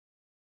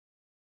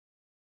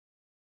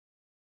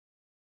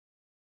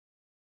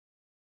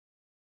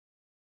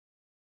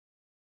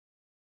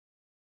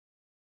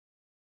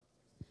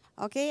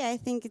Okay, I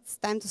think it's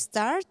time to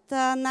start.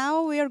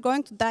 Now we are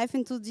going to dive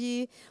into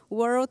the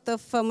world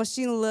of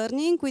machine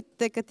learning with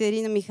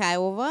Екатерина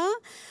Михайлова.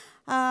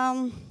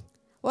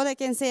 What I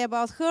can say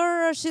about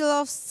her, she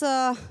loves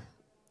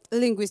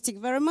linguistics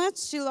very much,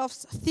 she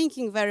loves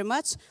thinking very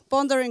much,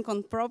 pondering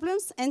on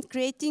problems and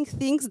creating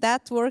things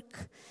that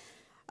work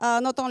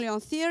not only on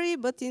theory,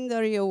 but in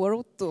the real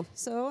world too.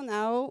 So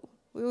now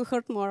we will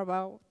hear more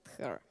about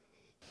her.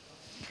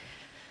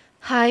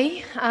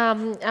 Hi,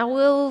 I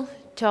will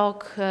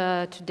talk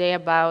today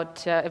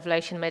about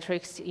evaluation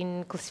metrics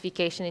in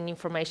classification and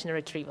information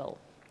retrieval.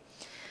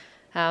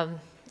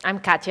 I'm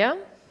Katya,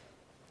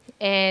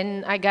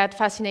 and I got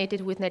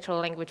fascinated with natural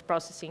language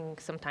processing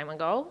some time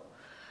ago.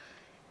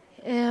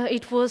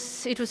 It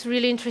was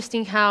really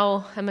interesting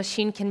how a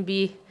machine can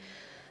be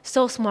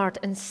so smart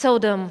and so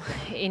dumb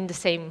in the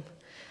same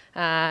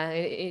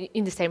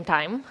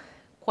time.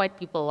 Quite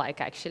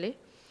people-like, actually.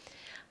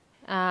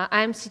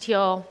 I'm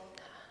CTO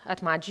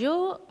at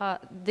Maggio.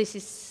 This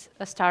is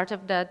a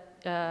startup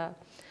that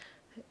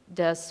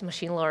does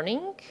machine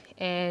learning,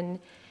 and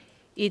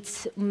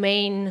its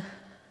main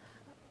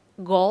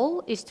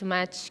goal is to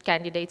match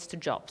candidates to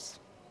jobs.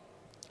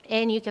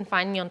 And you can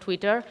find me on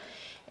Twitter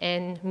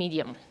and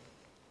Medium.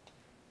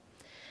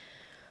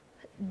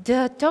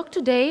 The talk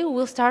today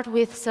will start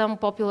with some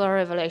popular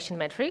evaluation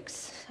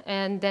metrics,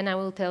 and then I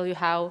will tell you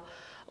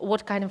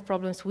what kind of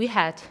problems we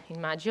had in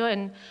Maggio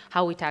and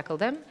how we tackle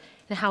them,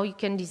 and how you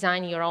can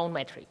design your own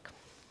metric.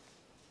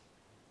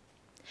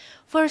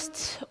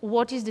 First,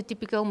 what is the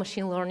typical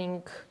machine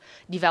learning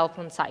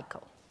development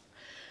cycle?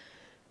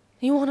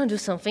 You want to do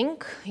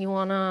something, you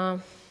want to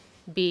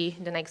be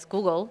the next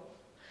Google,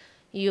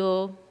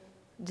 you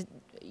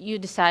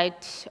decide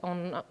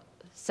on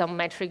some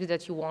metrics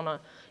that you want to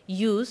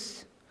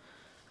use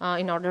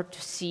in order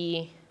to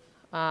see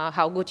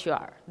how good you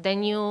are.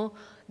 Then you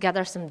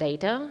gather some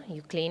data,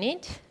 you clean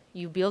it,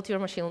 you build your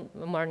machine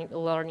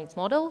learning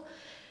model,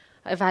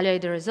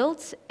 evaluate the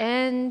results,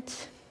 and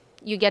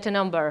you get a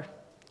number,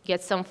 you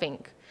get something,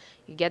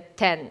 you get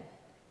 10,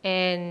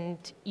 and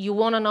you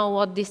want to know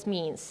what this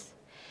means.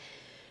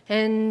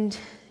 And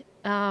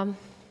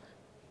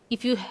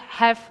if you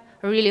have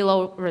a really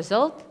low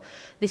result,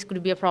 this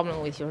could be a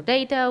problem with your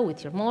data,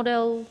 with your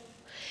model.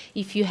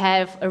 If you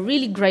have a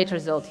really great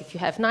result, if you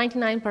have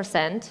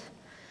 99%,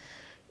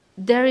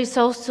 there is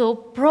also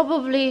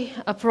probably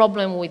a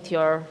problem with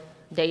your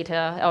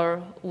data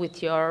or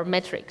with your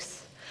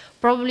metrics.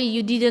 Probably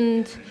you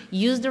didn't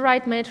use the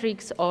right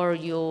metrics, or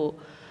you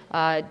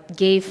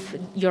gave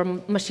your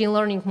machine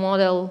learning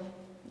model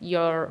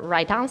your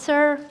right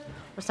answer,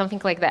 or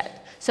something like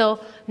that. So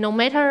no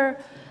matter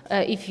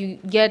if you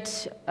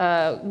get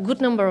a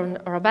good number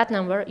or a bad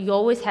number, you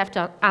always have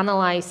to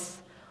analyze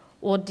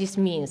what this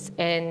means,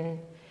 and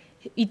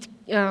it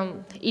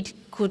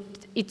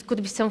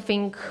could be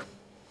something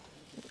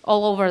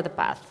all over the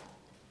path.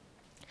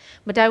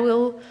 But I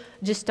will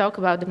just talk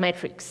about the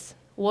metrics.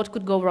 What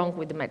could go wrong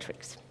with the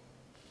metrics?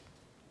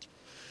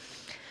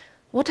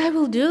 What I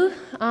will do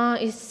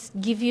is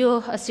give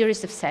you a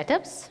series of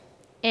setups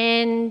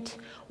and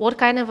what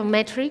kind of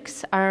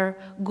metrics are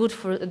good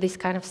for this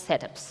kind of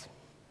setups.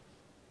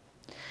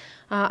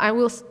 I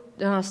will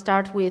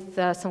start with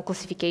some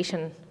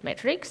classification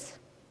metrics.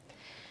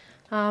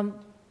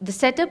 The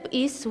setup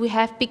is we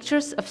have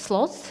pictures of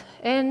slots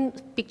and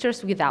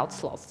pictures without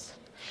slots.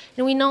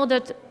 And we know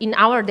that in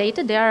our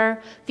data there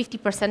are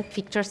 50%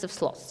 pictures of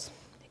slots.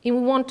 And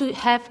we want to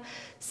have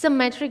some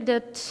metric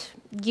that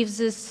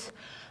gives us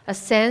a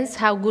sense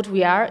how good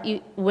we are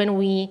when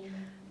we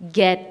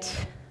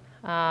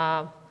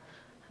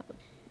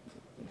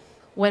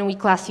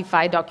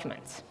classify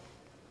documents.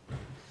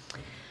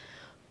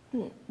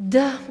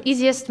 The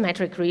easiest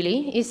metric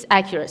really is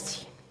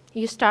accuracy.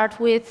 You start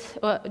with,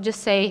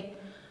 just say,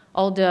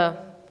 all the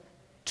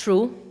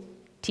true,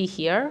 T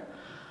here,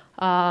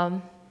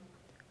 the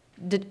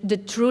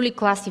truly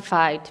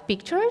classified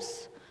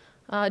pictures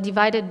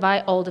divided by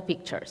all the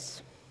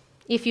pictures.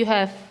 If you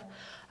have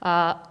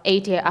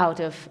 80 out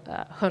of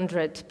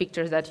 100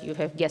 pictures that you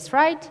have guessed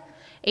right,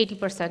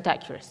 80%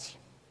 accuracy.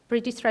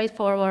 Pretty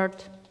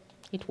straightforward,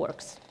 it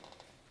works.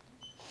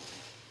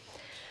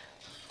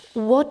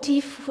 What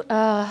if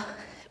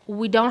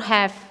we don't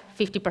have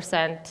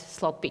 50%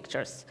 slot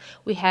pictures?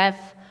 We have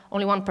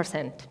only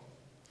 1%.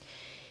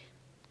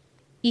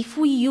 If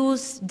we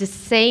use the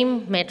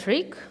same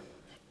metric,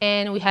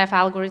 and we have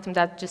algorithm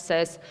that just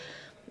says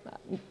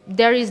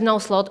there is no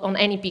slot on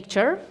any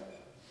picture,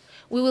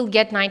 we will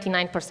get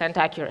 99%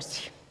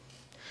 accuracy.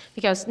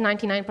 Because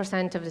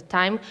 99% of the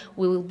time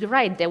we will be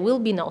right, there will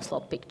be no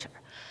slot picture.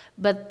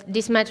 But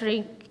this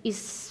metric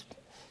is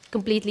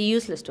completely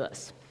useless to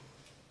us.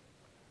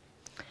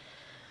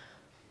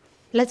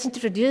 Let's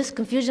introduce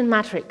confusion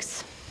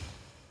matrix.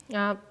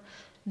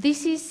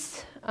 This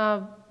is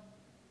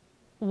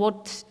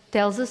what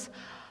tells us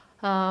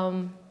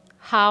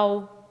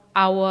how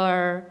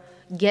our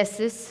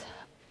guesses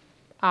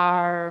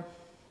are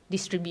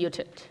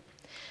distributed.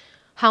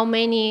 How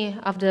many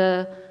of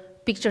the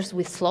pictures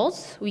with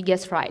slots we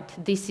guess right?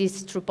 This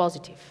is true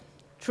positive.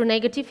 True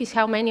negative is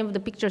how many of the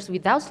pictures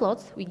without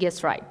slots we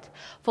guess right.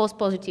 False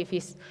positive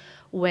is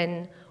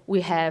when we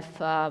have,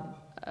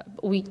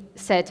 we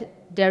said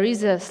there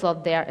is a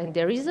slot there and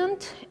there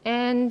isn't,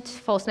 and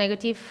false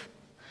negative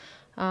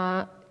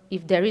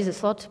if there is a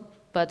slot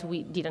but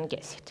we didn't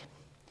guess it.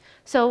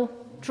 So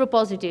true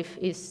positive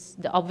is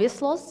the obvious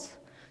slots,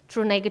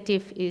 true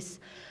negative is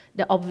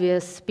the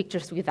obvious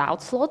pictures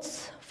without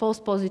slots,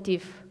 false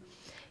positive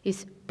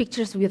is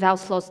pictures without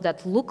slots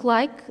that look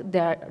like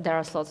there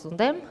are slots on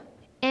them,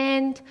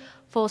 and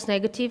false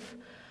negative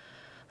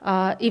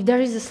if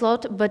there is a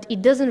slot but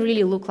it doesn't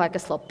really look like a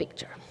slot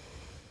picture.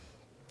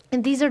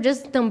 And these are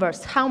just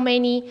numbers, how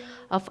many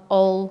of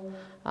all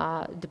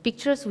the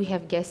pictures we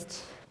have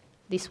guessed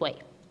this way.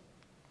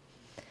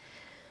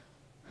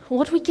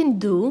 What we can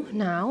do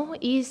now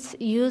is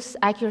use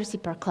accuracy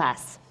per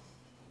class.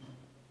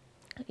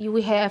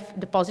 We have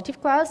the positive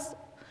class,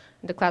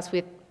 the class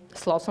with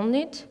slots on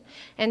it,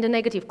 and the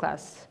negative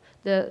class,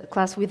 the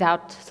class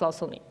without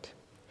slots on it.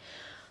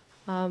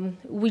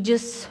 We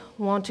just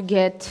want to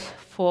get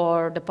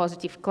for the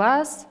positive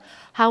class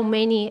how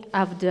many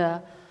of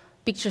the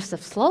pictures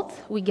of slot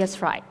we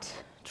guess right.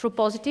 True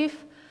positive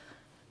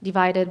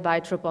divided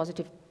by true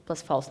positive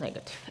plus false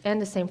negative,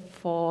 and the same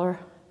for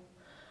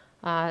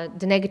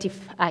the negative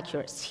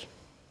accuracy.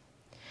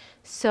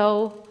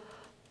 So,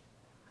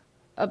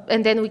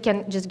 and then we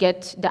can just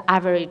get the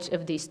average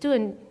of these two,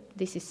 and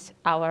this is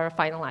our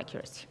final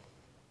accuracy.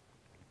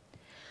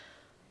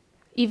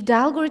 If the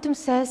algorithm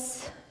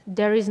says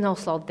there is no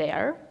slot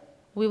there,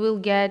 we will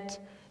get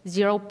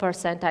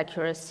 0%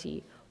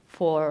 accuracy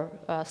for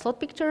slot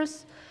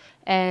pictures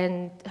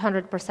and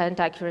 100%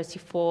 accuracy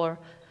for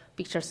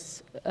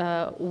pictures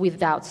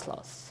without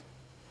slots.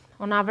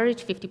 On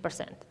average,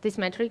 50%. These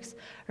metrics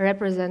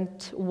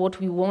represent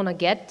what we want to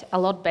get a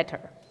lot better.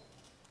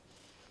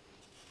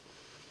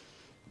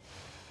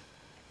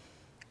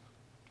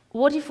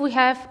 What if we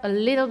have a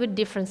little bit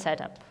different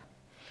setup?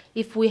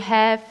 If we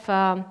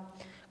have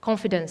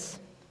confidence,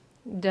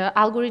 the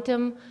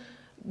algorithm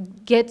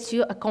gets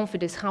you a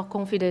confidence, how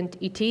confident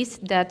it is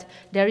that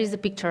there is a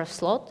picture of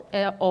slot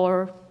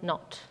or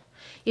not.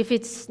 If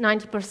it's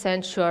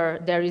 90% sure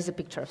there is a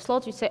picture of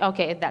slot, you say,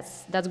 okay,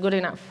 that's good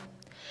enough.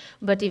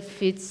 But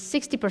if it's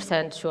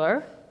 60%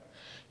 sure,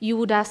 you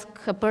would ask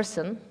a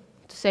person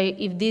to say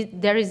if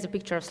there is a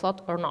picture of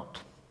slot or not.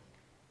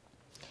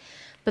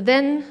 But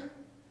then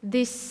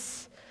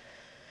this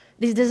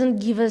doesn't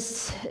give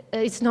us,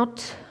 it's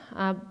not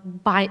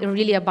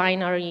really a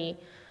binary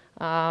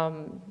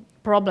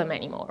problem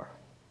anymore.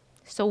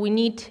 So we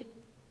need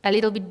a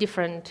little bit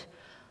different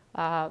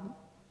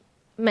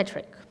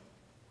metric.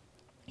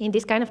 In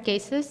this kind of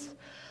cases,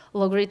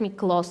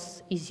 logarithmic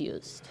loss is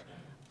used.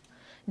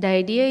 The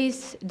idea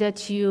is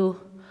that you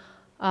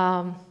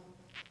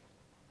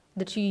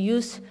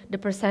use the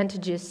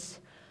percentages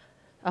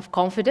of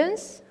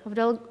confidence of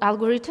the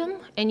algorithm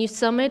and you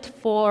sum it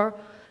for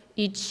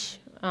each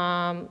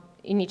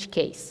in each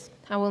case.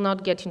 I will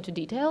not get into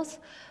details,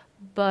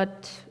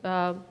 but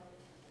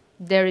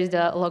there is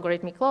the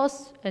logarithmic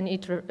loss and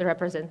it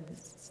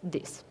represents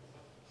this.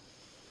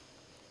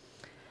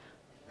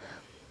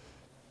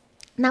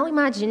 Now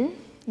imagine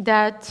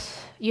that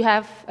you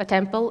have a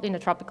temple in a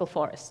tropical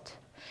forest.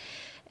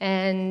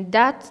 And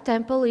that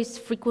temple is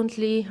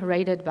frequently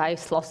raided by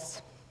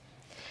sloths.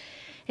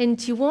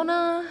 And you want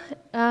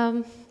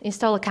to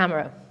install a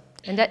camera.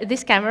 And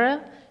this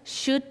camera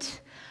should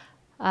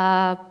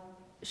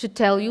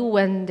tell you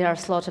when there are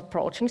sloths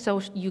approaching, so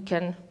you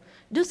can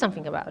do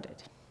something about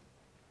it.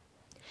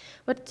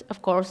 But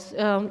of course,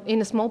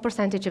 in a small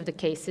percentage of the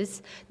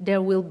cases,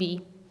 there will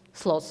be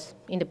sloths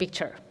in the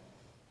picture.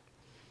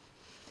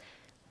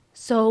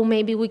 So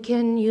maybe we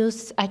can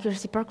use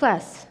accuracy per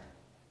class.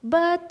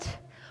 But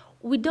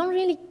we don't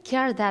really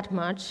care that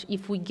much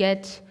if we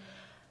get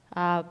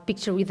a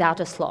picture without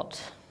a slot.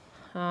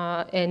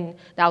 And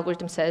the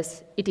algorithm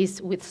says it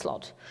is with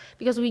slot,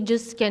 because we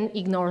just can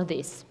ignore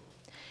this.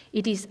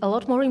 It is a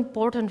lot more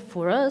important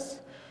for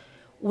us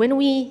when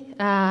we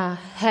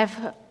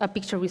have a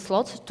picture with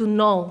slots to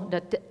know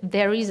that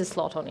there is a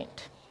slot on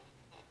it.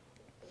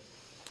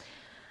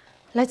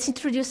 Let's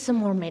introduce some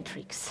more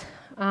metrics.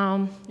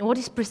 What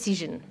is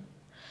precision?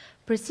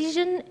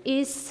 Precision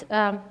is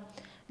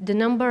the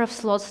number of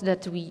slots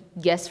that we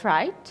guess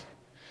right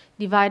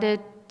divided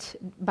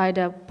by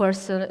the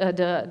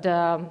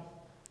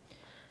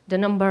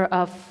number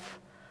of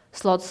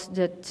slots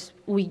that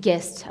we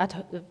guessed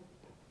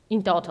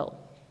in total.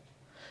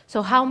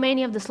 So how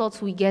many of the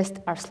slots we guessed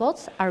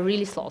are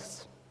really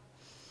slots.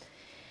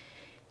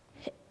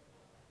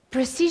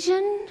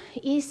 Precision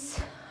is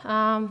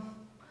an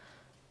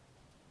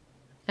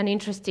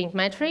interesting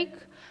metric,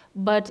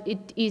 but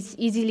it is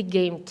easily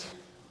gamed.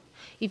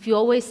 If you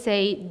always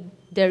say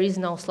there is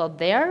no slot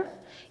there,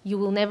 you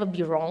will never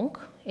be wrong,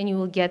 and you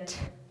will get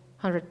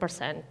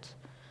 100%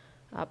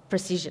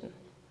 precision.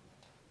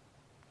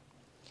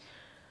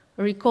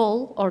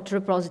 Recall, or true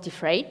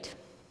positive rate,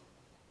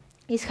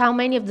 is how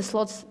many of the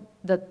slots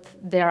that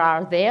there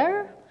are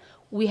there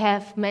we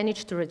have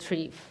managed to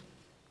retrieve.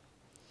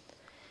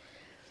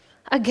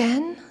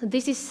 Again,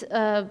 this is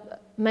a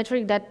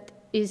metric that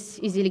is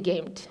easily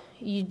gamed.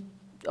 You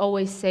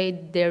always say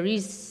there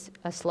is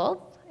a slot,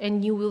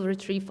 and you will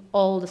retrieve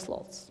all the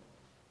slots.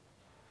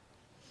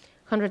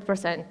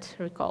 100%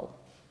 recall.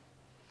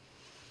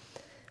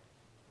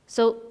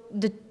 So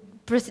the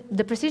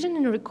precision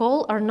and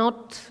recall are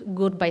not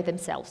good by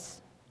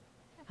themselves.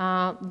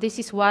 This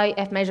is why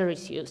F-measure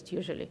is used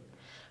usually,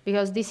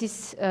 because this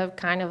is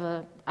kind of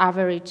an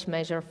average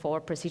measure for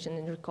precision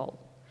and recall.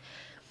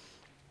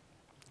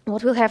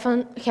 What will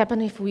happen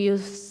if we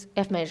use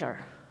F-measure?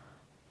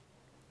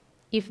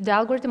 If the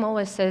algorithm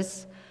always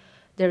says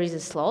there is a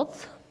slot,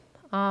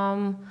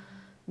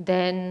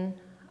 then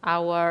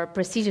our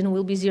precision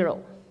will be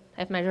 0,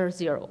 F-measure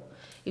 0.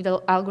 If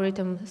the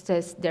algorithm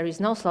says there is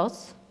no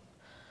slots,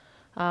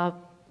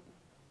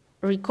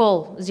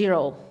 recall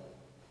 0,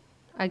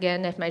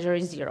 again F-measure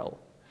is 0.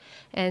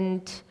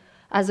 And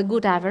as a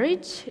good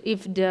average,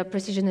 if the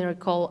precision and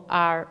recall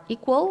are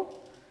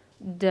equal,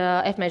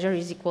 the F-measure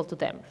is equal to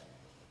them.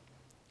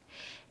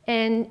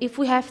 And if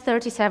we have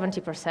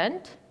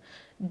 30-70%,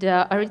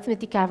 the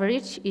arithmetic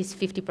average is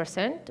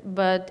 50%,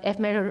 but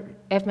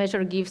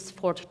F-measure gives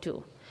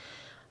 42.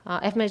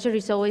 F-measure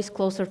is always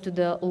closer to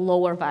the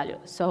lower value,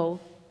 so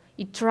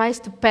it tries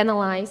to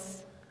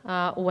penalize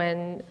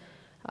when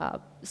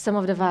some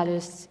of the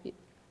values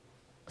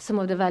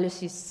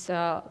is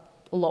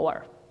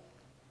lower.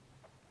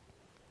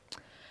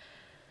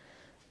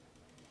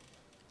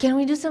 Can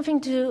we do something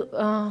to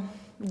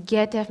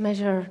get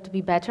F-measure to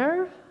be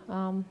better?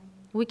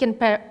 We can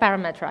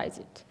parameterize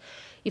it.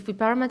 If we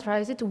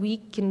parameterize it, we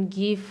can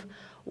give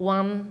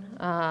one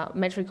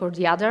metric or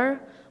the other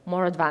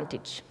more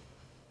advantage,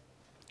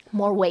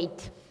 more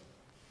weight.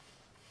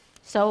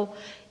 So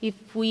if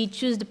we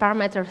choose the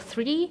parameter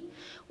 3,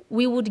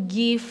 we would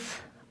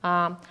give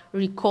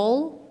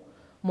recall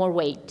more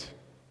weight.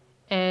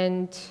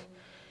 And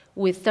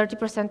with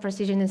 30%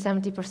 precision and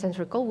 70%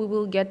 recall, we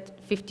will get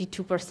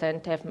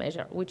 52%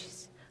 F-measure, which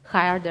is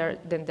higher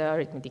than the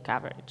arithmetic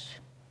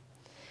average.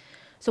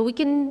 So we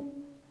can,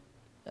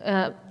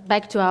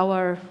 back to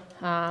our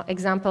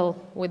example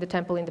with the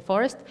temple in the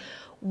forest,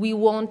 we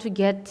want to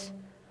get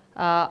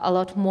a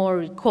lot more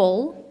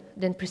recall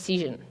than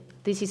precision.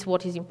 This is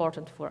what is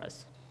important for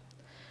us.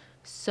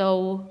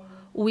 So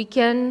we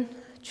can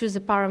choose a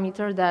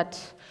parameter that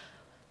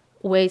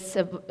weighs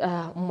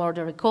more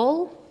the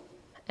recall,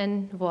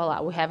 and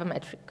voila, we have a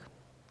metric.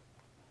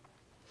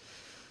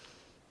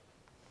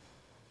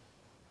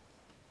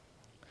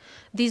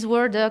 These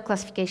were the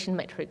classification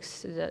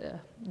metrics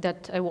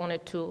that I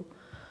wanted to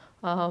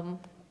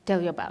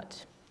tell you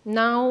about.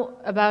 Now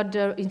about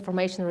the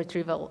information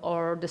retrieval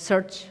or the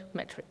search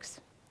metrics.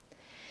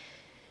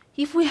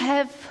 If we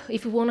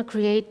want to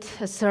create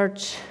a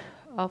search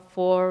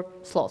for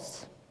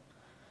slots,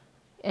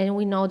 and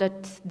we know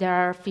that there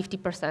are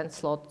 50%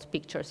 slot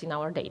pictures in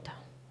our data,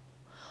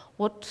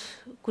 what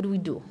could we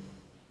do?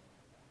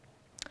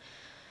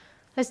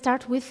 Let's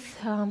start with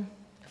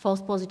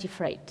false positive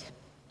rate.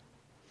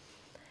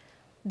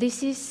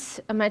 This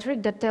is a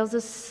metric that tells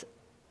us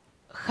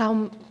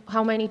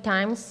how many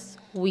times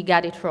we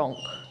got it wrong,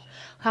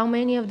 how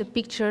many of the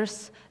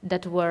pictures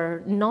that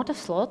were not of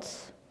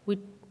slots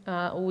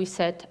we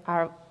said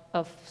are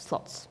of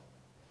slots.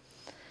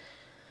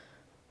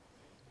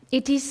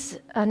 It is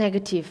a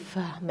negative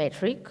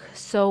metric,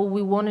 so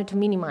we wanted to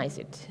minimize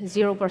it.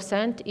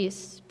 0%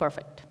 is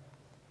perfect.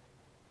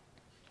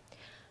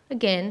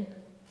 Again,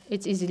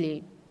 it is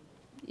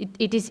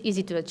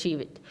easy to achieve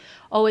it.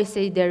 Always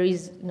say there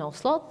is no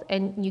slot,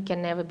 and you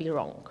can never be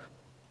wrong.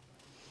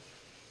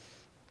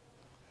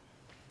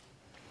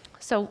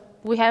 So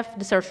we have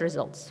the search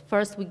results.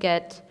 First we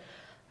get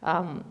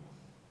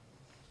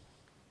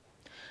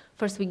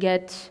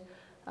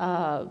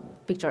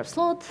picture of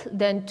slot,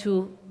 then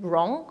 2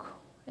 wrong,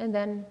 and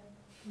then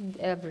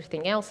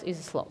everything else is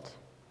a slot.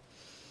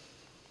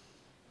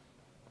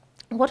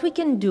 What we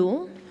can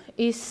do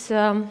is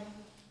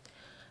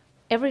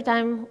every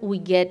time we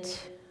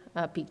get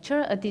a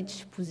picture at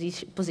each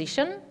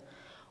position,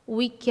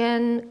 we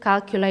can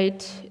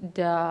calculate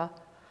the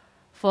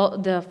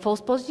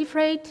false positive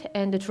rate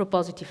and the true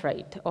positive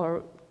rate,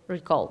 or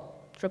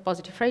recall. True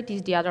positive rate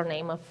is the other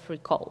name of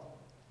recall.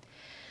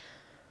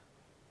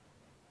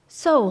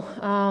 So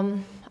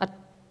at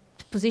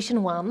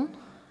position 1,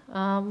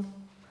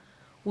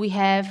 we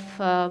have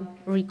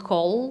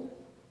recall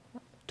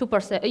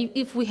 2%.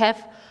 If we have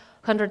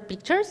 100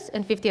 pictures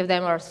and 50 of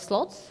them are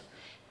slots,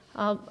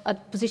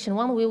 at position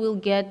 1 we will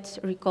get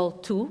recall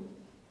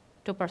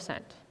 2%.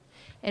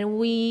 And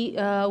we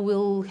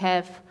will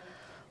have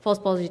false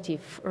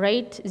positive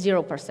rate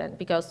 0%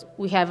 because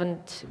we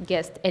haven't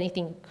guessed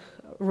anything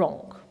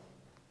wrong.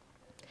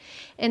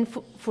 And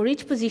for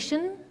each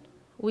position,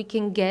 we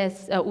can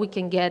get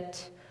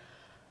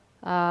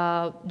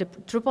the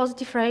true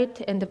positive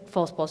rate and the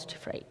false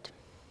positive rate.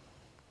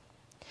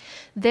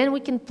 Then we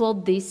can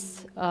plot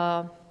this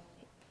on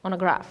a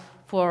graph.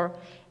 For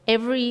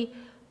every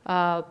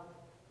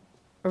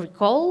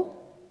recall,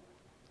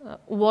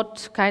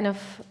 what kind of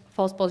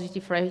false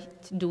positive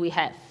rate do we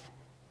have?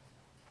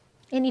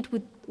 And it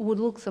would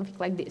look something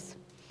like this.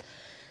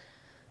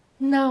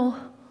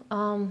 Now,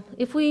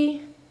 if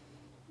we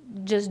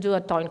just do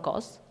a coin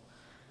toss,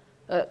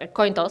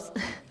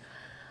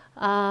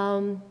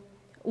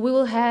 we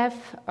will have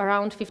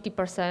around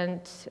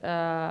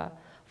 50%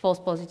 false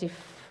positive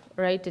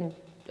rate, and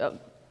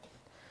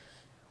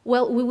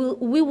well,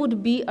 we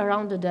would be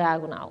around the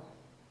diagonal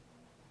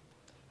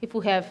if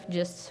we have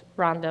just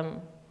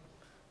random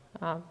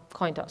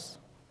coin toss.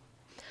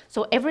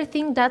 So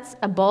everything that's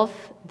above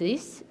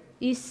this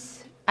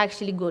is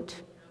actually good.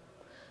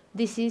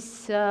 This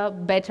is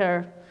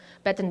better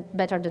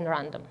than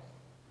random.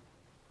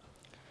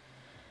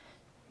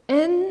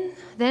 And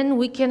then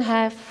we can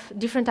have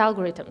different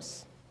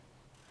algorithms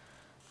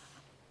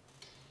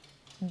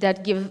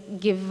that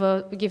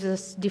gives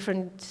us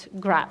different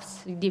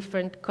graphs,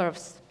 different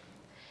curves.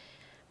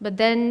 But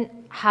then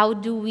how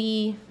do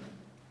we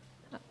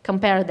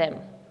compare them?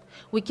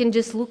 We can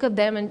just look at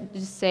them and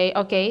just say,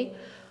 okay,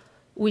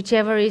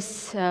 whichever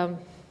is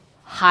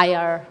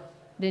higher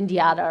than the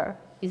other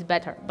is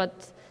better.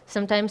 But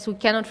sometimes we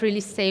cannot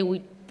really say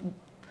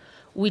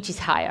which is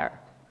higher.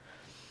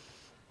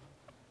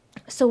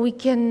 So we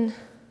can,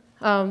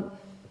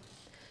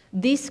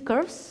 these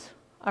curves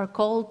are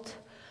called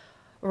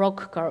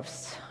ROC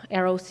curves,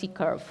 ROC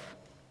curve.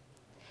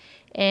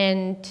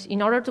 And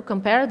in order to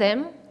compare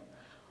them,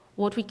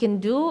 what we can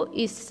do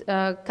is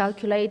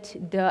calculate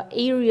the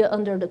area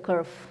under the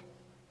curve.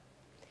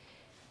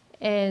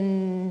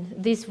 And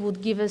this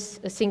would give us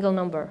a single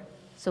number.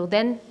 So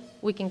then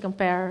we can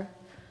compare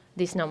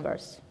these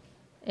numbers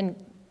and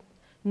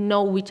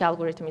know which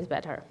algorithm is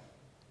better.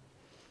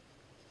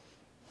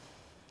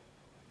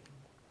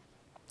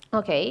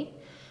 Okay,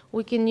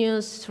 we can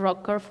use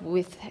ROC curve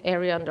with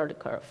area under the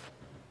curve.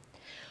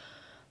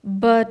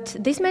 But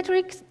this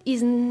metric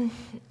is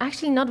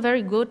actually not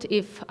very good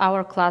if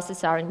our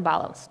classes are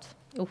imbalanced,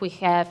 if we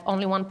have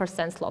only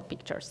 1% slot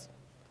pictures.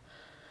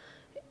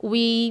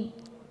 We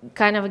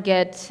kind of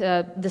get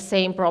the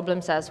same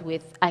problems as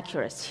with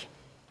accuracy.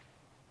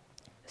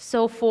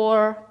 So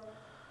for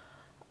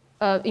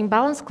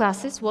imbalanced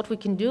classes, what we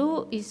can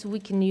do is we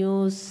can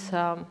use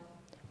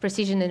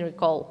precision and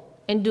recall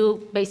and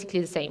do basically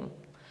the same.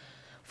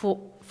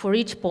 For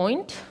each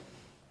point,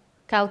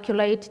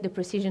 calculate the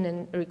precision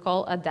and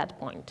recall at that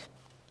point.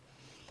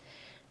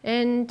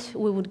 And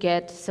we would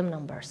get some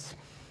numbers.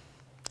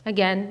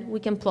 Again, we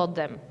can plot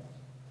them.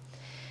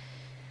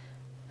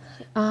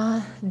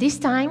 In this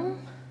time,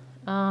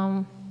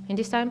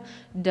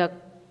 the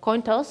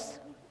coin toss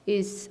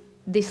is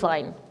this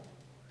line,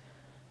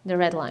 the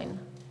red line,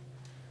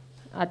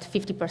 at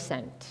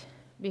 50%.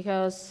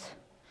 Because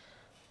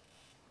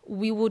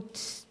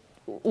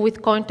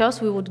with coin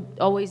toss, we would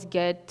always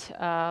get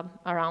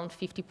around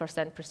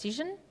 50%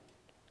 precision,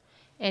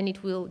 and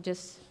it will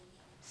just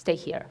stay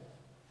here.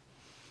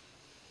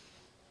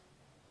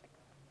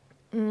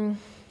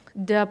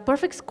 The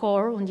perfect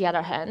score, on the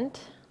other hand,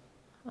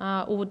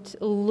 would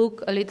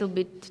look a little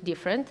bit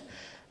different.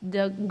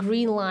 The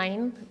green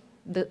line,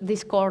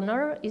 this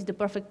corner, is the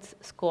perfect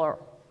score.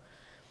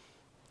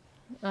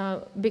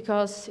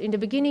 Because in the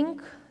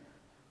beginning,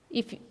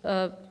 if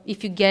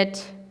you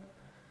get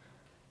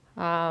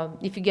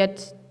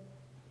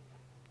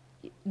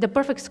the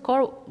perfect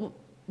score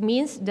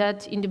means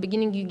that in the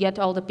beginning you get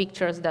all the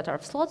pictures that are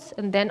of slots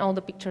and then all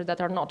the pictures that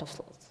are not of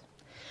slots.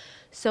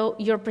 So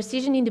your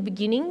precision in the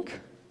beginning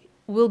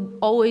will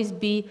always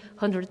be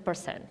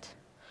 100%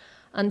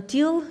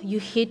 until you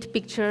hit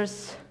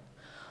pictures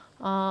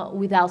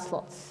without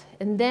slots,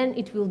 and then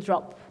it will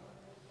drop.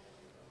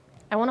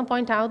 I want to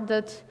point out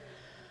that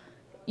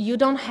you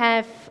don't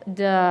have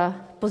the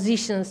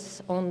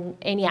positions on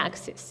any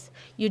axis.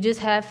 You just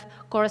have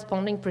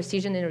corresponding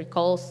precision and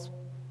recall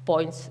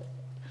points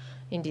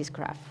in this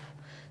graph.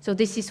 So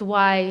this is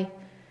why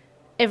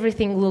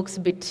everything looks a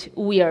bit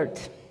weird.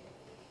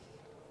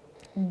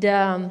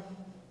 The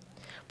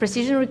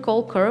precision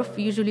recall curve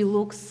usually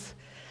looks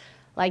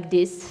like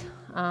this.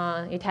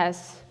 It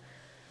has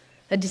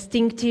a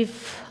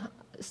distinctive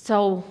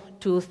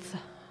sawtooth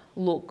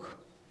look.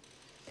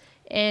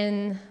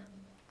 And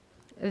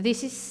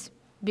this is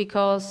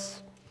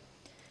because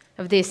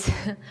of this.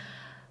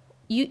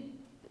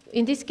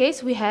 In this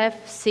case, we have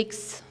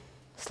 6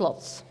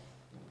 slots.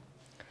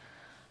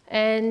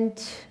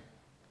 And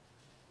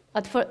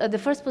at the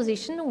first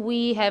position,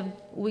 we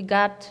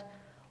got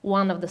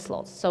one of the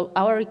slots. So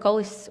our recall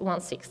is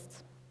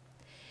 1/6.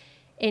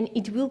 And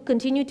it will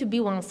continue to be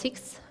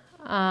 1/6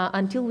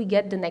 until we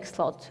get the next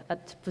slot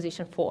at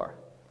position 4.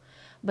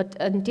 But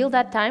until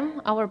that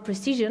time, our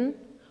precision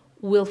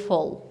will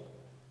fall.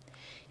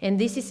 And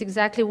this is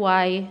exactly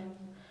why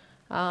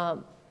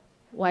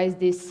is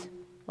this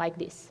like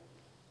this.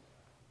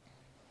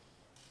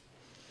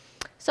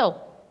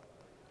 So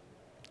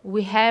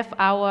we have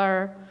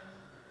our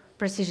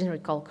precision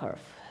recall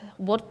curve.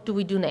 What do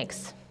we do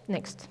next?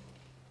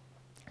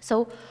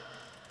 So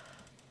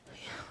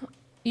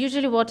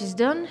usually what is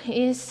done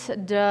is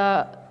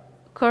the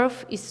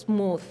curve is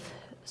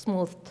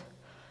smoothed.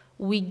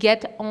 We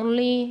get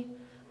only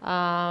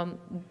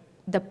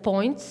the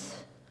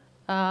points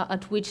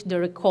at which the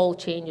recall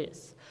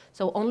changes.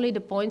 So only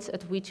the points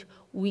at which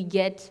we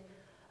get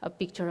a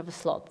picture of a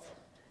slot.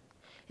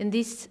 And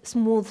this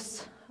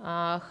smooths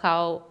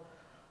how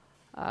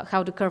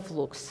the curve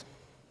looks.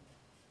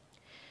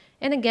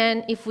 And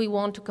again, if we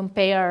want to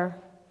compare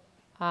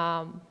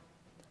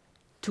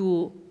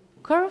two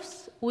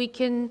curves, we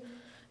can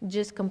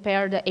just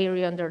compare the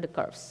area under the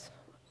curves.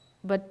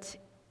 But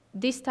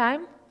this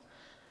time,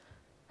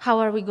 how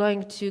are we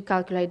going to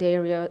calculate the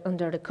area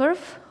under the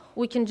curve?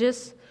 We can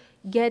just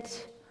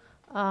get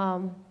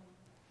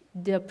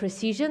the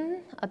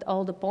precision at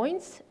all the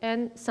points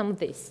and sum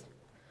this.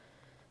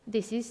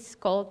 This is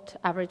called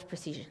average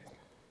precision.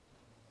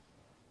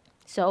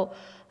 So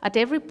at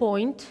every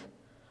point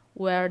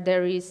where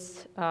there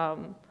is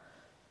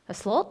a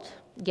slot,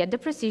 get the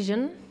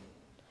precision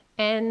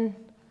and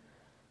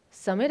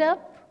sum it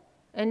up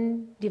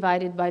and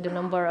divide it by the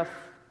number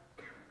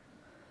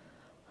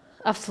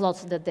of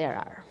slots that there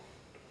are.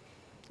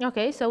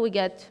 Okay, so we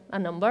get a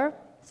number,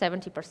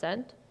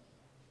 70%.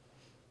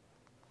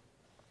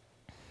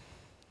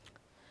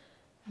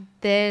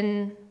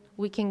 Then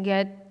we can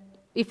get,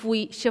 if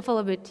we shuffle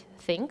a bit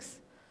things,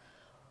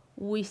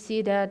 we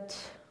see that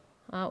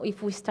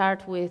if we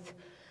start with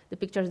the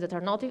pictures that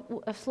are not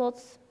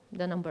slots,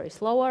 the number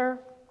is lower.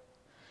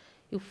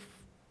 If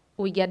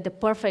we get the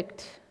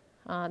perfect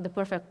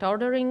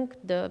ordering,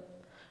 the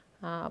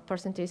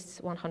percent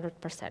is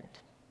 100%.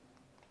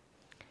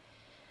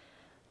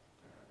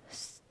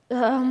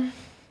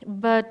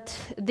 But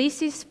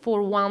this is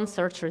for one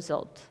search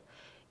result.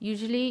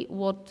 Usually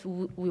what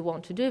we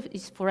want to do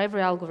is for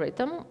every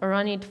algorithm,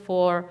 run it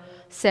for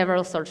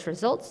several search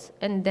results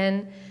and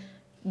then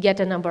get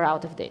a number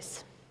out of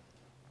this.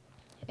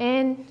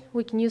 And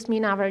we can use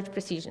mean average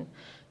precision.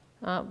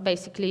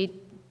 Basically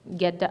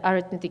get the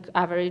arithmetic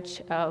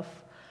average of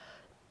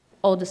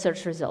all the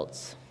search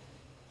results.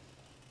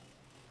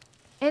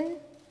 And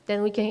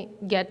then we can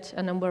get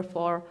a number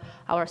for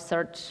our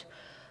search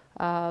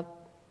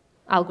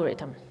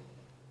algorithm.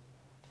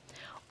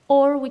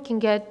 Or we can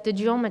get the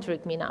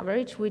geometric mean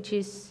average, which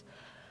is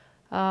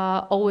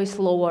always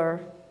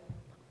lower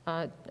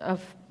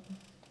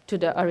to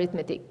the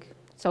arithmetic.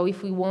 So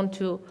if we want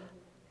to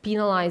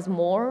penalize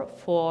more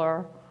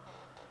for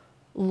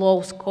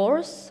low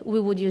scores, we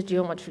would use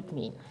geometric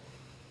mean.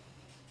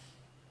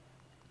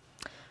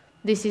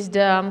 This is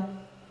the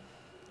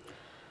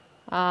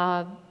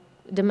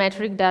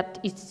metric that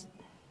is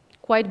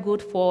quite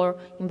good for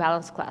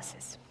imbalanced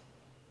classes.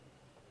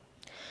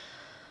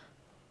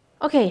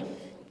 Okay,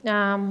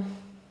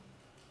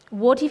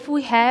 what if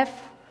we have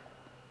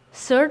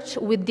search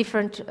with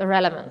different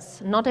relevance?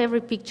 Not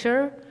every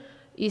picture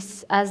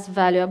is as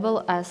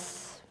valuable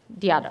as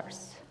the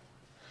others.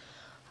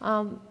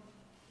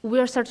 We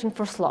are searching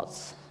for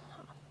slots,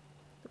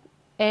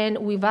 and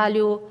we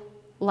value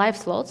live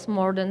slots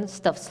more than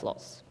stuffed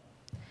slots.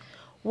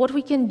 What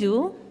we can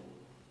do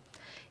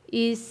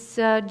is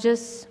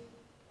just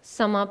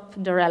sum up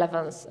the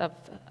relevance of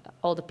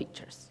all the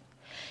pictures,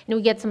 and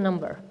we get some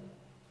number.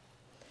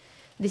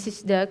 This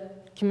is the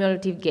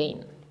cumulative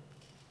gain.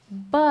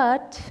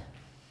 But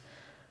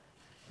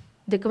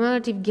the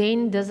cumulative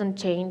gain doesn't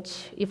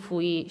change if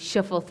we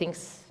shuffle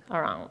things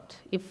around.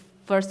 If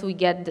first we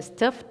get the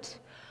stuffed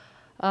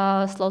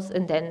slots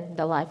and then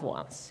the live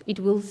ones, it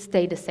will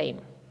stay the same.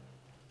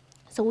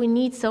 So we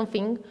need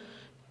something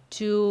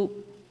to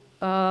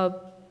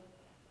tell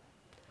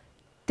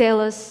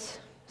us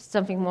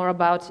something more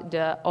about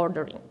the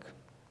ordering.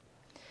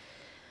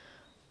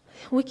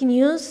 We can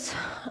use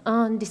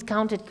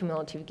discounted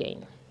cumulative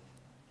gain,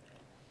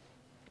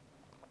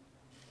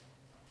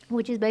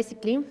 which is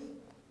basically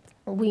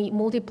we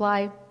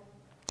multiply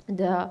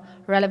the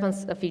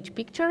relevance of each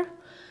picture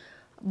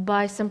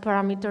by some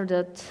parameter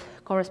that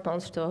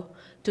corresponds to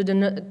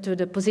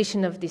the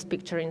position of this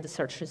picture in the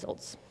search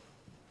results.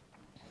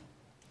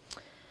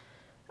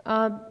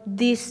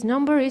 This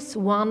number is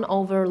 1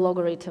 over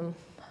logarithm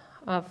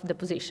of the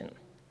position.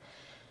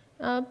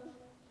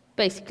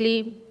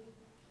 Basically,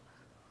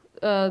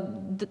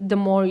 the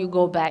more you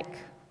go back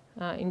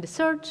in the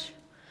search,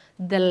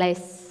 the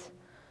less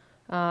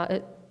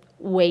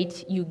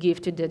weight you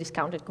give to the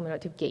discounted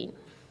cumulative gain.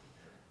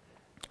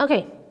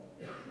 Okay,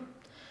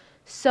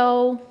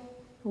 so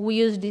we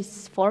use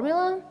this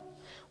formula,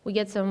 we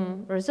get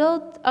some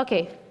result.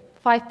 Okay,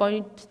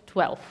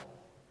 5.12,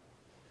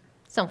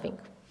 something.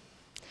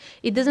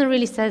 It doesn't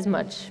really say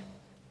much.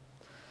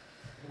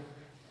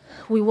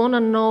 We want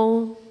to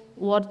know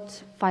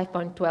what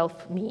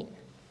 5.12 means.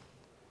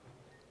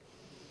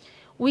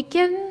 We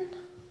can,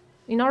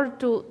 in order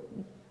to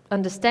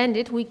understand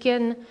it, we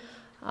can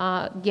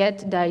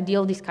get the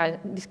ideal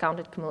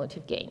discounted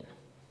cumulative gain,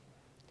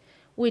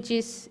 which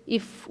is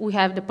if we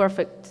have the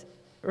perfect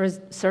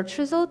search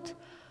result,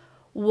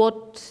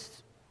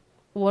 what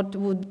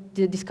would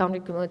the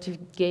discounted cumulative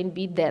gain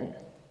be then?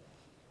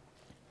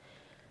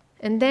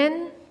 And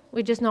then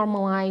we just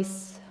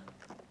normalize,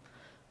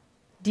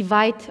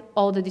 divide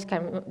all the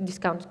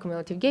discounted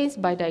cumulative gains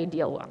by the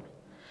ideal one.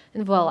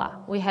 And voila,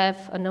 we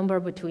have a number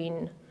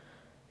between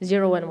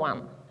 0 and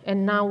 1.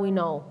 And now we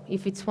know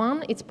if it's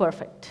 1, it's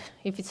perfect.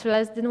 If it's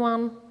less than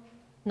 1,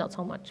 not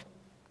so much.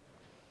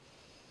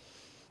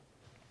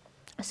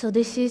 So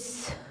this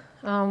is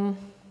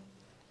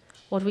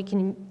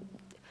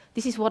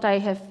this is what I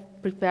have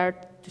prepared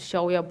to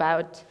show you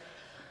about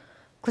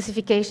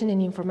classification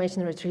and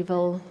information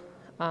retrieval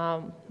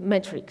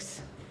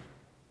metrics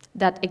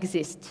that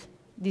exist.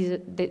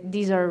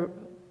 These are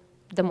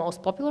the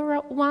most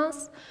popular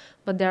ones,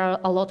 but there are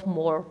a lot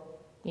more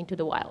into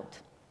the wild.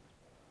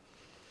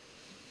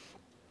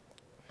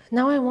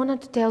 Now I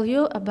wanted to tell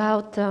you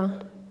about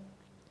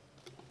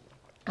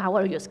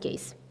our use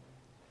case.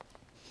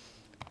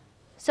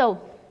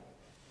 So,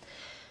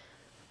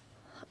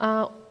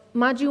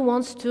 Maju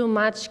wants to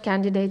match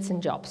candidates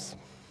and jobs.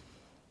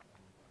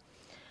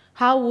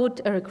 How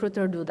would a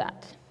recruiter do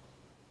that?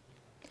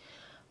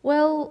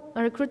 Well,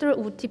 a recruiter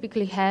would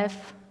typically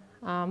have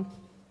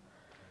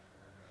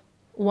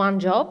one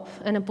job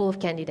and a pool of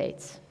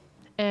candidates.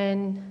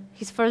 And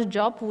his first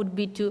job would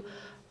be to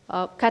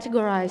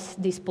categorize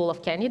this pool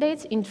of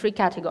candidates in 3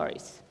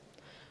 categories.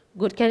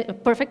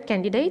 Perfect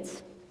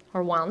candidates,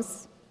 or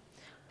 1s,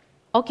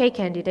 okay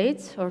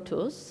candidates, or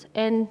 2s,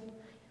 and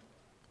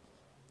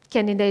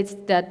candidates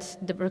that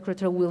the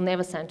recruiter will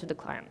never send to the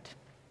client.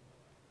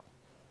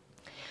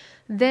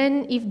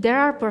 Then, if there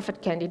are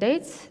perfect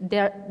candidates,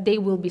 they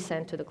will be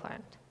sent to the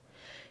client.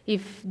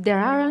 If there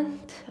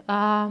aren't,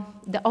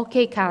 the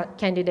okay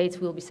candidates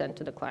will be sent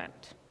to the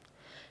client.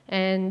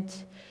 And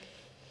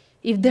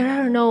if there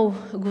are no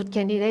good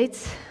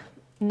candidates,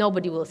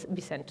 nobody will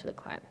be sent to the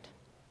client.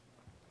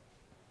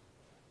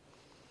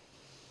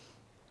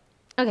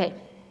 Okay,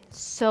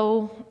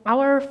 so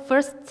our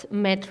first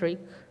metric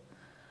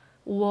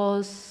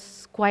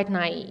was quite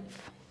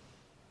naive.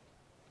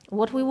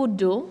 What we would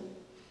do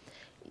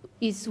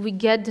is we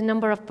get the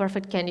number of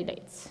perfect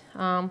candidates.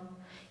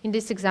 In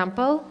this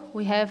example,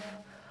 we have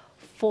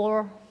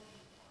 4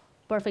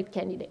 perfect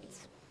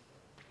candidates.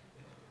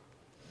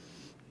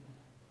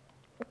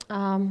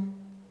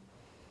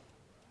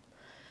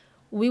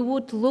 We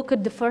would look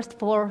at the first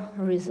 4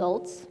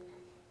 results,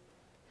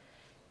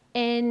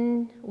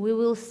 and we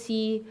will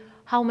see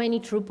how many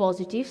true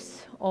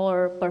positives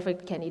or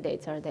perfect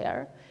candidates are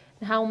there,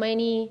 and how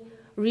many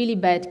really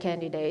bad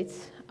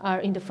candidates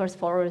are in the first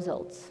 4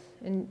 results.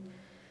 And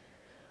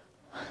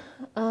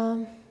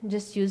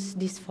just use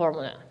this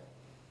formula.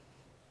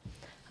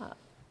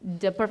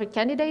 The perfect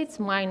candidates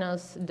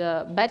minus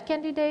the bad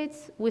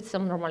candidates with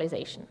some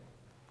normalization.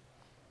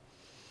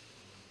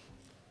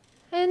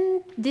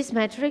 And this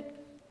metric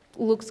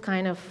looks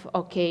kind of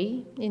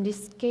okay in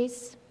this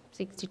case,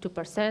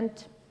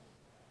 62%.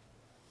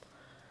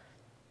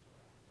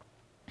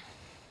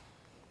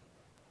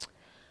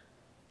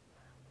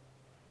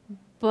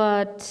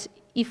 But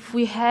if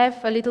we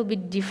have a little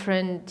bit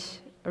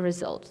different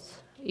results,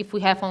 if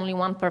we have only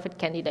 1 perfect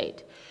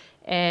candidate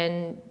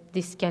and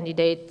this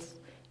candidate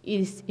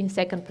is in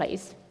 2nd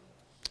place,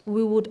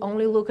 we would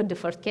only look at the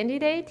first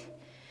candidate,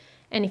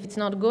 and if it's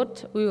not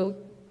good, we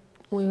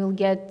will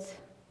get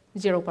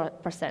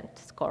 0%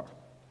 score.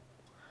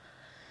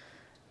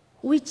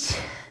 Which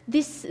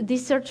this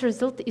search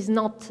result is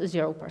not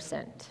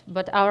 0%,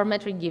 but our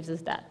metric gives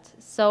us that.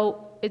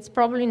 So it's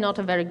probably not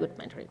a very good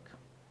metric.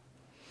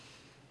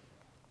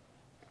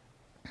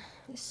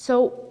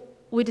 So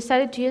we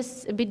decided to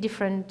use a bit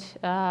different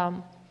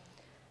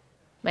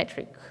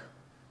metric.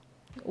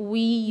 We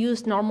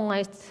used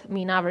normalized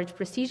mean average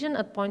precision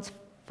at points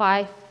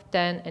 5,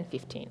 10, and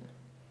 15.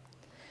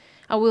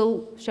 I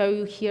will show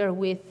you here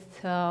with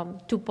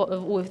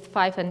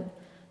 5 and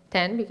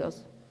 10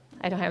 because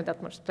I don't have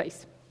that much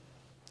space.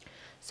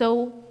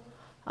 So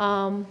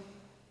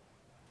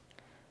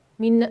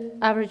mean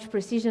average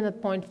precision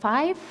at point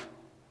 5.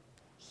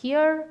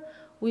 Here,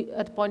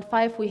 at point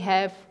 5, we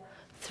have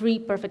 3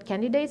 perfect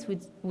candidates,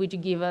 which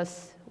give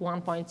us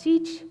 1 point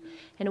each,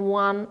 and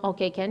 1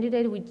 okay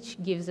candidate, which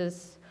gives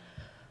us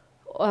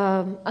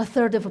a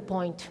third of a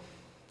point.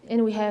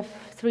 And we have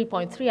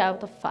 3.3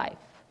 out of 5.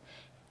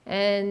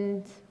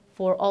 And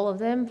for all of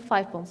them,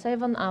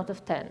 5.7 out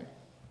of 10.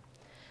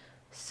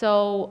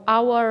 So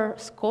our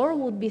score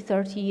would be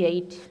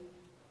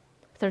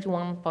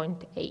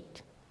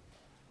 31.8.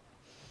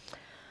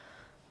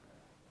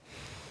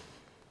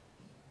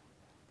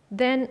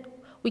 Then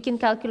we can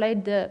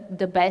calculate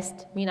the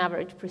best mean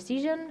average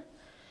precision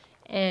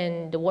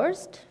and the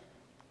worst,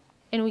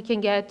 and we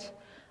can get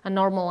a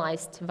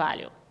normalized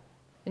value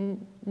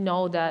and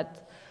know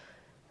that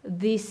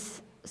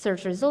this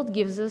search result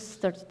gives us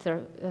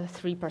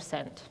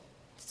 33%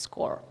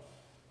 score,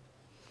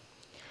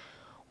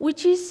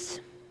 which is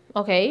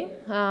okay,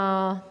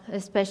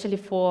 especially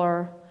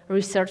for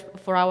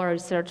our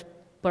research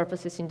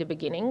purposes in the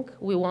beginning.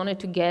 We wanted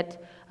to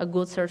get a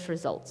good search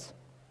results.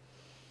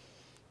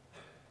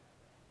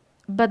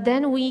 But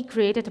then we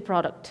created a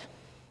product,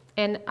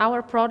 and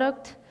our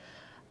product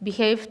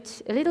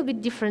behaved a little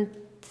bit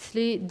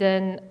differently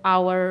than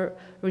our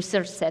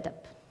research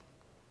setup.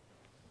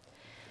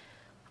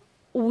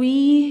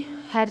 We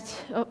had,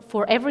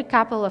 for every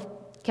couple of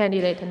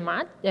candidate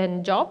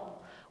and job,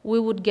 we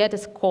would get a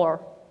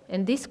score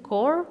And this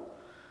score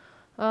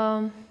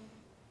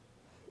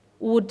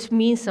would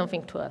mean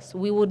something to us.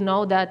 We would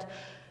know that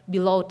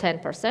below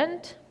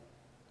 10%,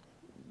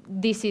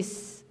 this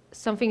is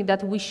something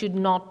that we should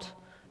not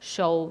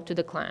show to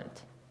the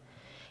client.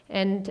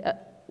 And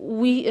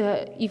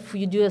if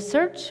you do a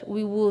search,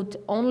 we would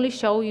only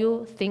show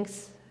you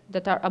things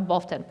that are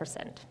above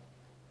 10%.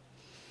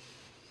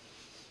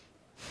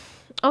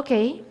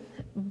 Okay,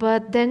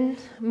 but then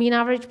mean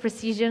average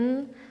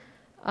precision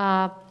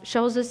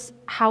shows us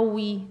how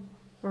we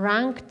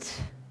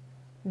ranked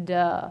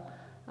the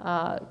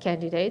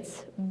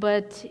candidates,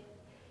 but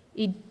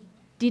it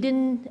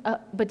didn't.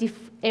 But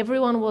if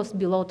everyone was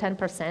below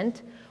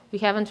 10%, we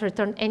haven't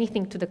returned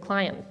anything to the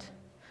client.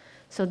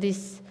 So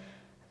this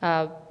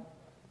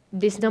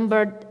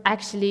number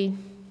actually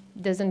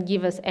doesn't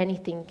give us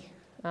anything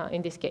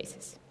in these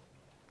cases.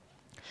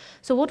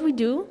 So what we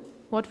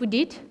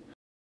did.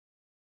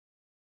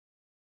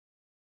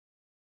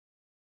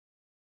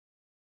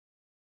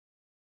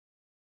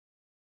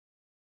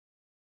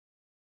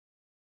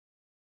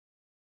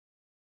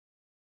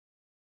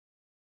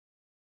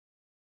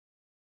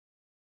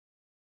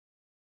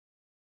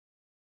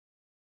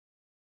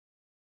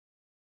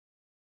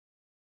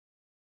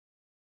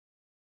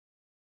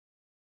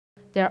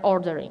 They're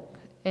ordering,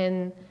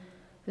 and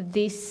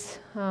this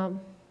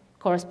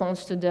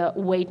corresponds to the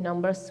weight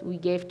numbers we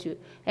gave to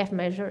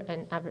F-measure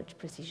and average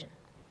precision.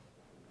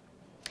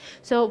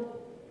 So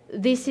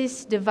this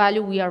is the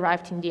value we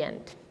arrived in the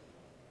end.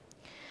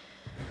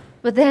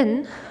 But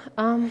then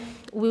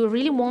we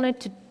really wanted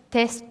to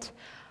test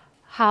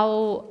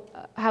how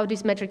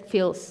this metric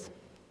feels,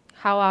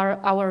 how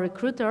our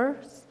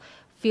recruiters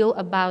feel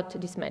about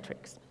these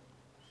metrics.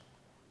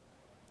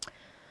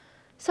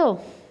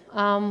 So.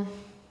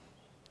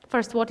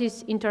 First, what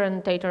is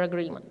inter-annotator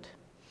agreement?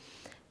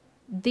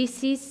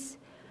 This is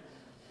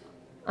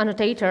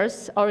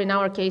annotators, or in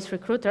our case,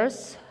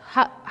 recruiters,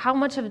 how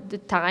much of the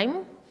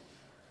time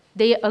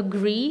they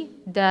agree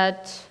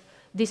that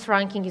this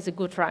ranking is a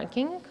good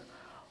ranking,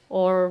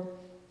 or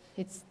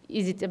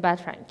is it a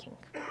bad ranking?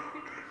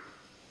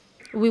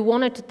 We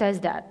wanted to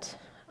test that,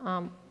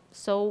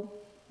 so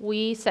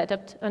we set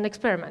up an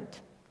experiment.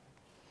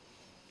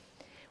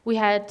 We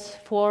had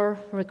 4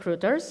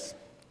 recruiters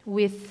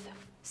with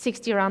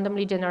 60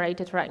 randomly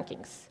generated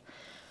rankings.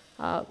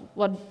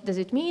 What does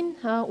it mean?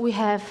 We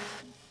have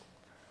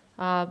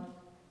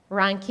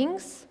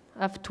rankings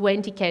of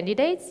 20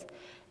 candidates,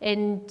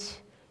 and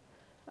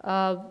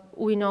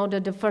we know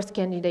that the first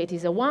candidate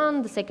is a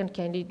 1, the second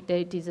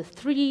candidate is a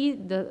 3,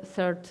 the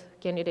third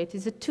candidate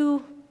is a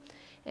 2,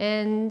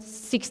 and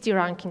 60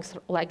 rankings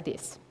like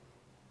this.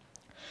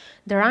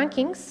 The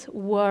rankings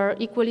were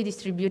equally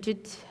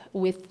distributed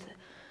with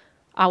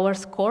our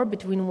score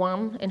between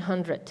 1 and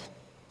 100.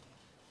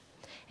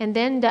 And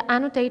then the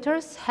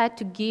annotators had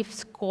to give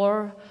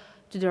score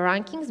to the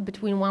rankings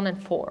between 1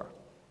 and 4.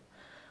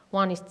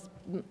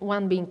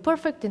 1 being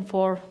perfect and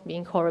 4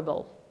 being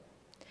horrible.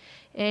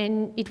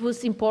 And it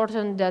was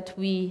important that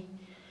we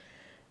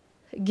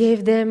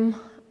gave them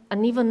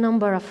an even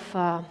number of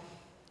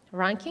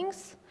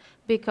rankings,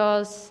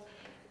 because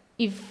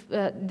if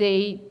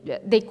they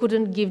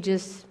couldn't give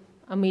just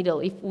a middle.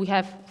 If we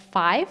have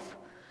 5,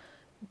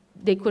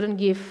 they couldn't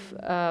give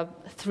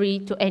 3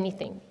 to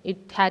anything.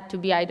 It had to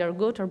be either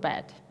good or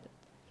bad.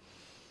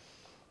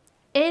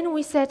 And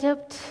we set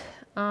up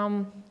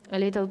a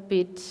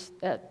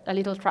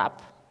little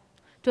trap.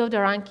 2 of the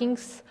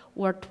rankings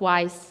were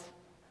twice,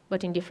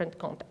 but in different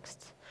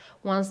contexts.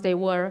 Once they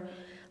were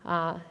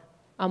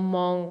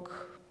among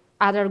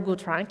other good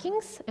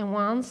rankings, and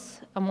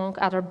once among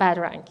other bad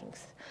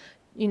rankings,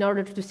 in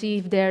order to see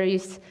if there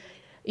is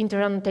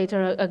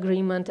inter-annotator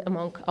agreement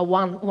among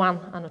one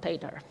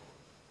annotator.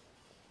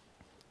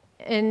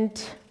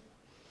 And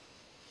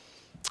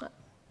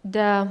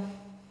then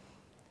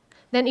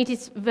it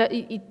is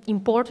very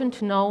important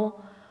to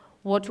know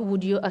what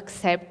would you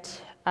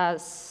accept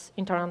as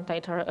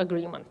inter-annotator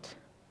agreement.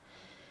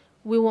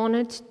 We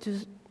wanted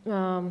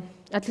to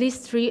at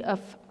least 3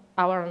 of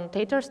our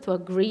annotators to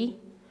agree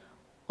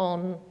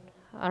on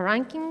a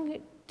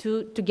ranking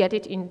to get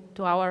it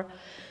into our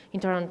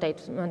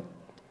inter-annotator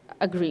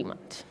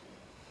agreement.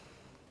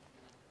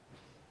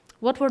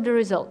 What were the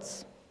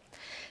results?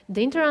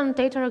 The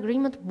inter-annotator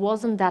agreement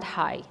wasn't that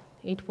high.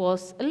 It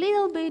was a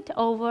little bit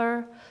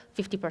over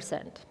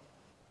 50%.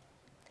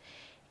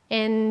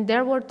 And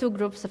there were 2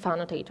 groups of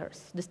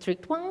annotators, the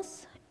strict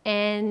ones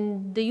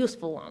and the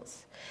useful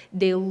ones.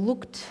 They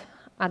looked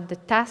at the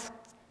task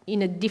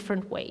in a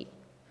different way.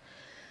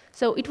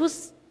 So it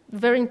was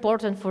very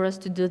important for us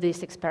to do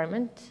this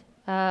experiment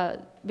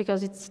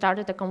because it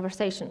started a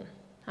conversation.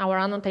 Our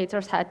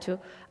annotators had to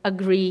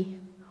agree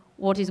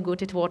what is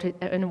good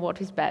and what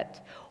is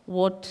bad,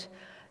 what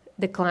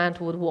the client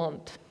would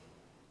want.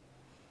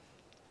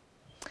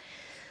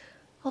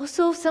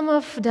 Also, some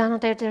of the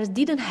annotators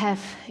didn't have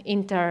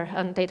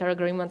inter-annotator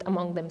agreement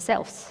among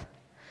themselves.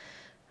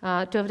 2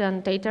 of the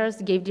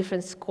annotators gave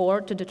different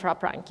score to the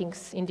trap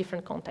rankings in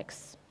different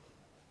contexts,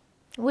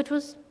 which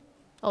was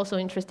also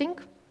interesting.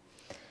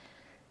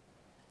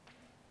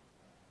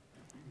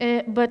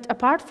 But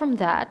apart from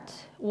that,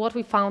 what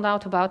we found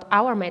out about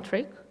our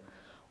metric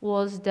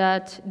was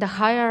that the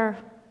higher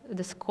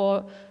the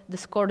score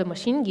the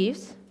machine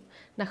gives,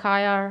 the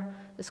higher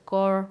the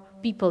score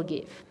people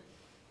give.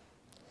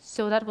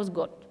 So that was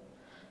good.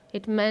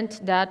 It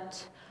meant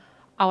that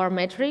our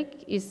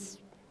metric is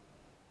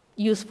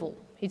useful,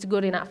 it's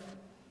good enough.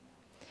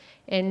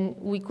 And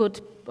we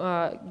could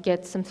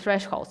get some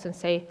thresholds and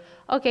say,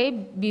 okay,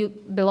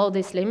 below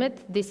this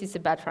limit, this is a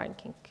bad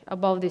ranking.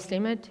 Above this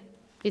limit,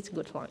 it's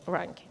good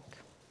ranking.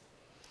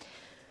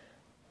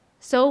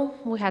 So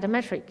we had a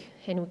metric,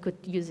 and we could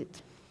use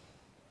it.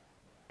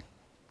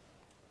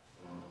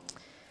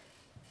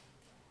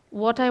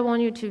 What I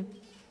want you to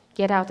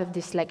get out of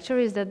this lecture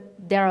is that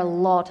there are a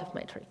lot of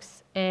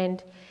metrics.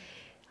 And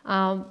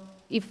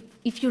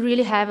if you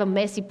really have a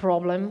messy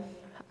problem,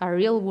 a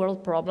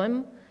real-world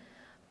problem,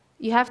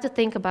 you have to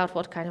think about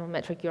what kind of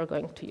metric you're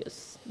going to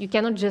use. You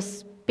cannot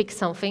just pick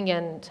something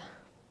and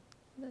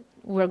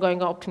we're going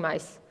to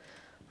optimize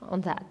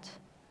on that.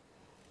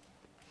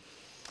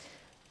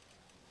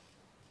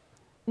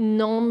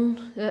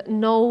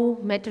 No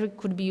metric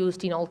could be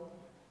used in all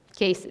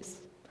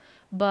cases,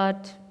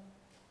 but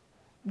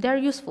they're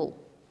useful.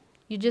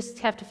 You just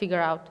have to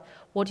figure out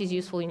what is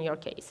useful in your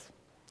case.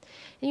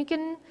 And you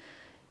can,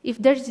 if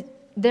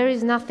there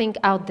is nothing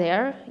out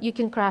there, you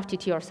can craft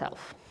it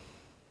yourself.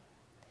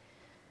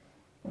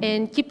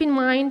 And keep in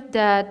mind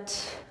that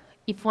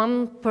if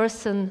one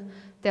person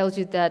tells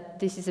you that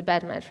this is a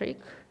bad metric,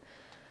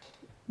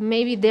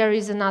 maybe there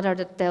is another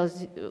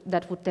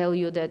that would tell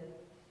you that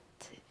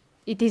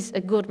it is a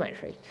good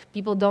metric.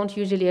 People don't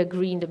usually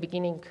agree in the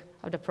beginning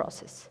of the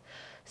process.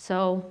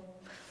 So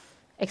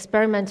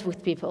experiment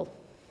with people.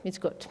 It's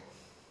good.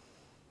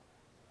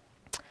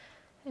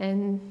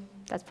 And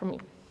that's for me.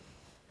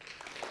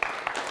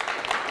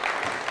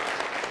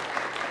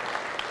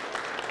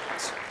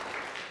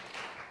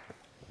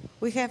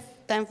 We have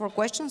time for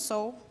questions,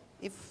 so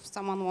if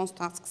someone wants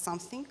to ask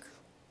something,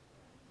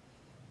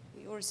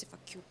 you receive a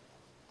cue.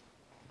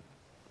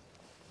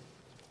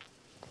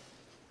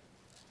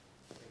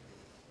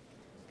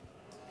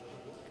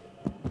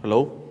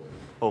 Hello?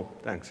 Oh,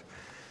 thanks.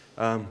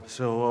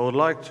 So I would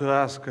like to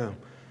ask,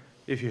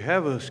 if you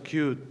have a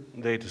skewed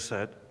data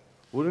set,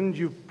 wouldn't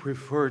you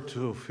prefer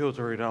to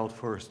filter it out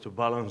first to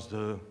balance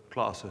the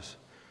classes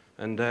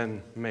and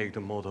then make the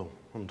model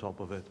on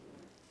top of it?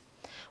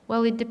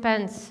 Well, it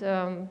depends.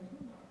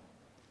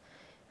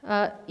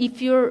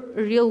 If your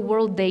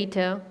real-world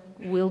data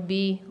will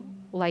be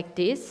like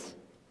this,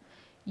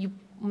 you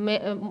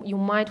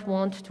might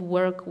want to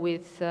work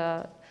with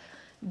the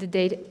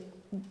data.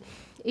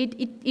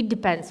 It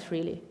depends,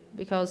 really,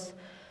 because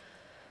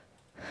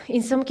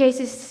in some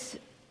cases,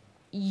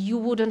 you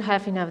wouldn't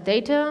have enough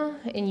data,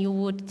 and you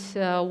would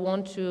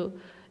want to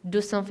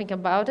do something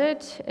about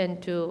it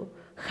and to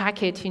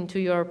hack it into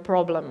your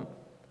problem.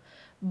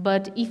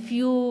 But if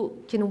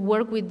you can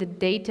work with the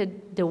data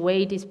the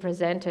way it is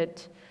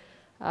presented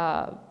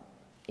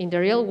in the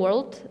real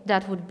world,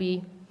 that would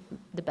be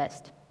the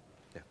best.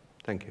 Yeah,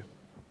 thank you.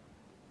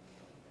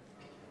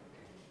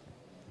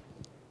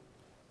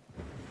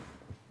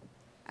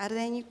 Are there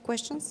any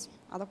questions?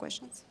 Other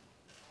questions?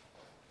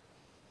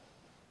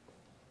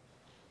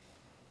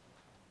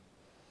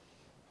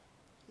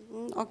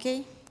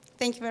 Okay,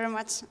 thank you very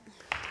much.